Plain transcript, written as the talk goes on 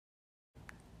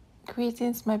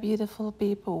Greetings, my beautiful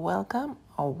people. Welcome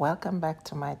or welcome back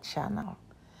to my channel.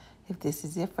 If this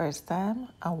is your first time,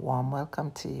 a warm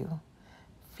welcome to you.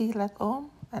 Feel at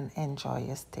home and enjoy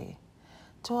your stay.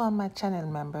 To all my channel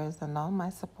members and all my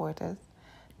supporters,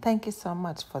 thank you so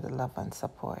much for the love and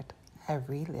support. I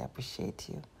really appreciate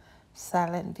you.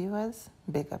 Silent viewers,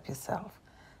 big up yourself.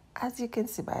 As you can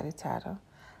see by the title,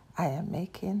 I am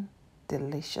making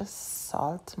delicious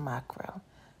salt mackerel.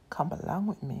 Come along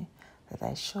with me that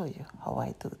I show you how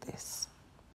I do this.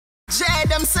 Jay,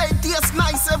 them say it tastes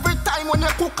nice every time when you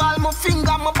cook all my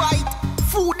finger, my bite.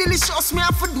 Food delicious, me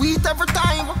have to do it every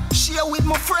time. Share with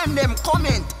my friend them,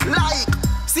 comment, like.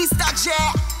 Sister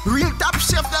Jay, real top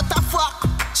chef that a fuck.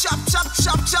 Chop, chop,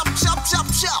 chop, chop, chop, chop,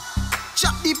 chop.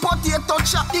 Chop the potato,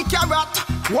 chop the carrot.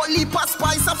 What leap of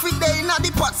spice of it there in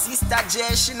the pot. Sister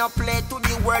Jay, she no play to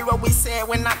the world where we say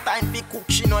when not time to cook,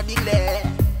 she no delay.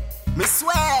 Me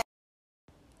swear.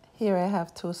 Here I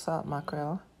have 2 salt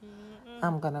mackerel.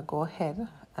 I'm gonna go ahead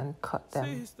and cut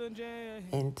them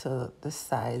into the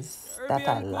size that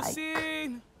I like.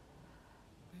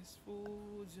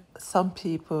 Some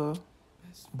people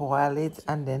boil it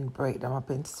and then break them up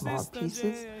in small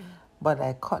pieces, but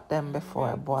I cut them before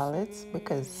I boil it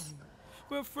because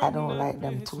I don't like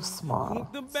them too small.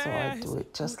 So I do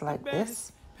it just like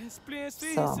this.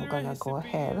 So I'm gonna go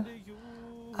ahead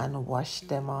and wash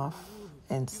them off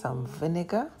in some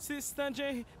vinegar, and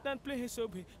then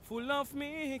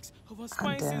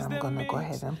I'm gonna go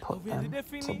ahead and put them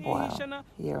to boil.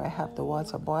 Here I have the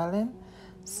water boiling,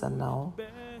 so now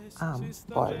I'm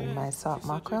boiling my salt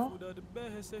mackerel.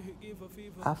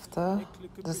 After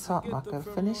the salt mackerel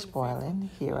finished boiling,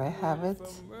 here I have it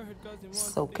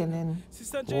soaking in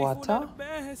water,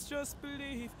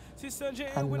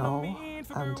 and now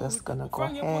I'm just gonna go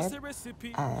ahead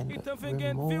and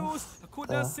remove the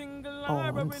bones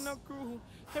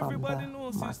from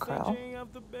the mackerel.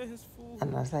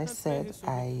 And as I said,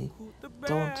 I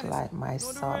don't like my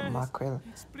salt mackerel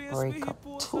break up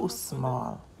too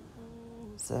small,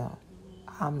 so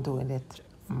I'm doing it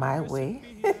my way.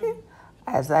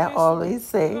 As I always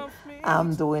say,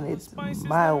 I'm doing it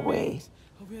my way.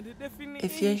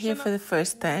 If you're here for the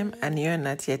first time and you're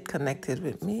not yet connected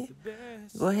with me,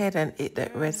 go ahead and hit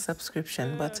that red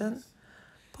subscription button.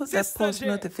 Put that post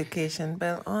notification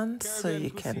bell on so you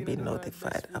can be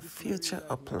notified of future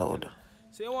upload.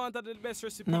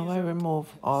 Now I remove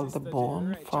all the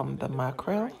bone from the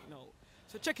mackerel.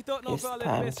 It's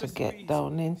time to get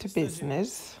down into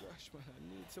business.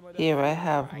 Here I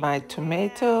have my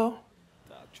tomato,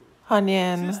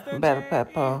 onion, bell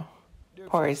pepper,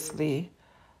 parsley,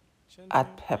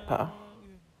 hot pepper.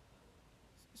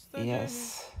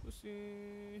 Yes.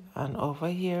 And over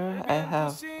here I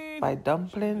have my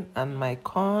dumpling and my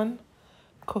corn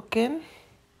cooking.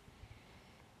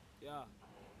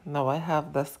 Now I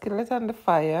have the skillet on the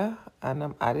fire and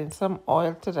I'm adding some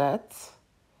oil to that.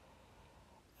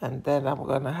 And then I'm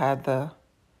gonna add the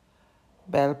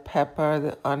bell pepper,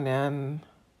 the onion,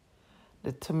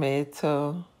 the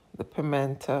tomato, the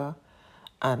pimento,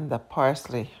 and the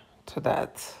parsley to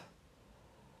that.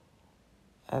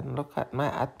 And look at my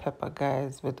hot pepper,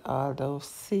 guys, with all those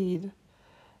seeds.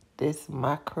 This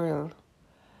mackerel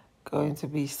going to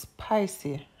be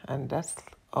spicy, and that's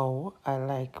how I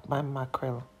like my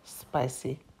mackerel,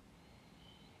 spicy.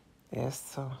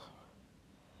 Yes, so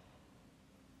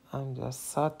I'm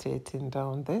just sauteing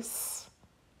down this,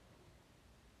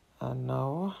 and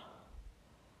now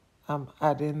I'm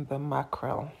adding the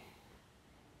mackerel.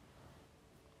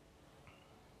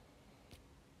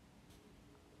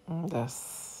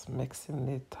 Just mixing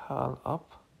it all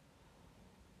up.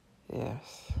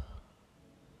 Yes.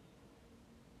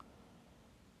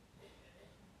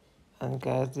 And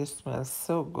guys, this smells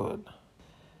so good.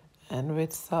 And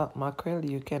with salt mackerel,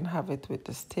 you can have it with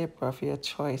the staple of your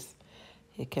choice.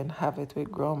 You can have it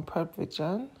with ground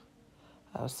parmesan.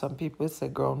 Some people say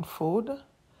ground food.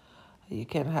 You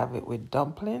can have it with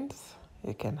dumplings.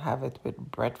 You can have it with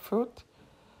breadfruit.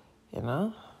 You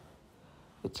know,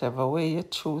 whichever way you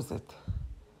choose it.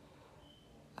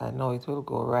 I know it will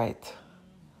go right.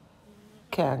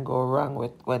 Can't go wrong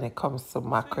with when it comes to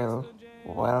mackerel.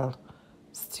 Well,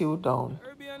 stew down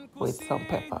with some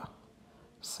pepper.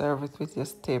 Serve it with your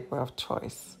staple of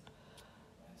choice.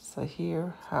 So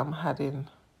here I'm adding,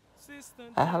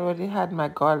 I already had my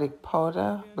garlic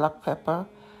powder, black pepper,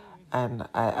 and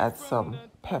I add some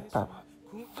pepper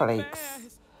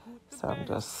flakes. So I'm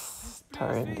just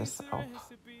stirring this up.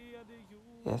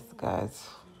 Yes, guys.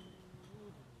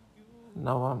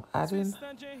 Now I'm adding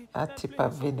a tip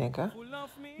of vinegar.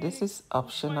 This is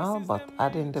optional, but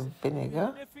adding the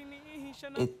vinegar,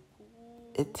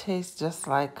 it tastes just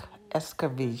like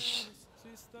escabeche.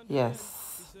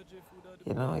 Yes,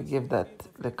 you know, I give that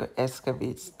little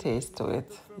escabeche taste to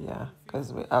it. Yeah,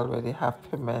 because we already have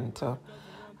pimento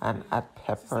and add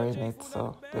pepper in it.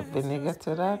 So the vinegar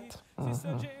to that.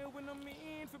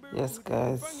 Yes,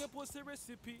 guys.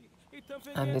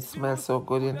 And it smells so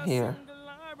good in here.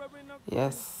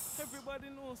 Yes.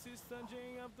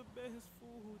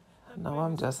 Now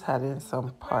I'm just adding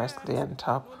some parsley on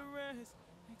top.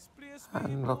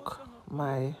 And look,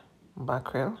 my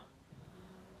mackerel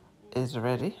is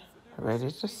ready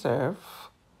to serve.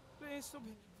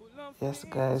 Yes,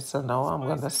 guys, so now I'm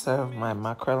going to serve my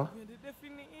mackerel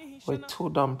with 2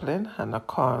 dumplings and a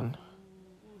corn.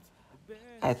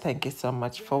 I thank you so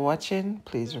much for watching.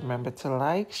 Please remember to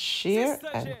like, share,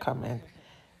 and comment.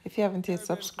 If you haven't yet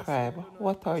subscribed,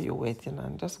 what are you waiting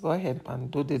on? Just go ahead and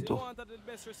do the do.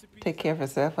 Take care of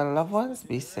yourself and loved ones.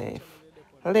 Be safe.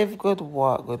 Live good,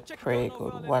 walk good, pray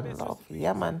good, one love.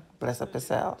 Yeah, man. Bless up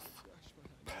yourself.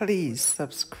 Please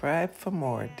subscribe for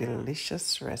more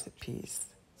delicious recipes.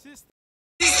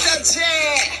 Sister J,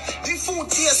 the food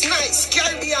tastes nice,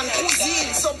 Caribbean